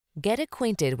Get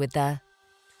acquainted with the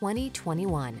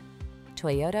 2021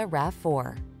 Toyota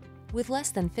RAV4. With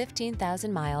less than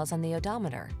 15,000 miles on the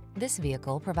odometer, this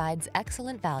vehicle provides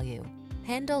excellent value.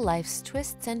 Handle life's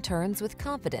twists and turns with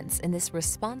confidence in this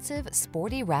responsive,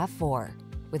 sporty RAV4.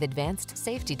 With advanced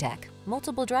safety tech,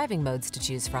 multiple driving modes to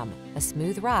choose from, a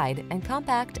smooth ride, and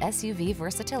compact SUV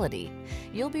versatility,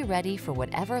 you'll be ready for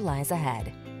whatever lies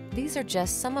ahead. These are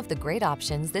just some of the great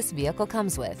options this vehicle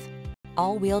comes with: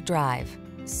 all-wheel drive,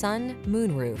 sun,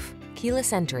 moonroof,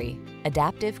 keyless entry,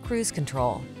 adaptive cruise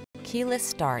control, keyless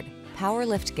start, power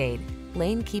liftgate,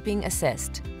 lane keeping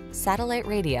assist, satellite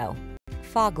radio,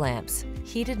 fog lamps,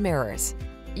 heated mirrors.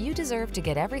 You deserve to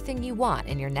get everything you want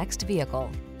in your next vehicle.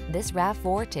 This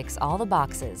RAV4 ticks all the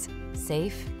boxes: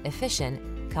 safe,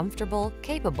 efficient, comfortable,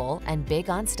 capable, and big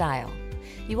on style.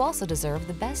 You also deserve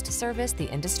the best service the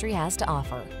industry has to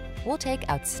offer. We'll take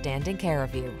outstanding care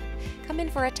of you. Come in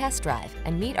for a test drive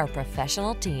and meet our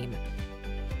professional team.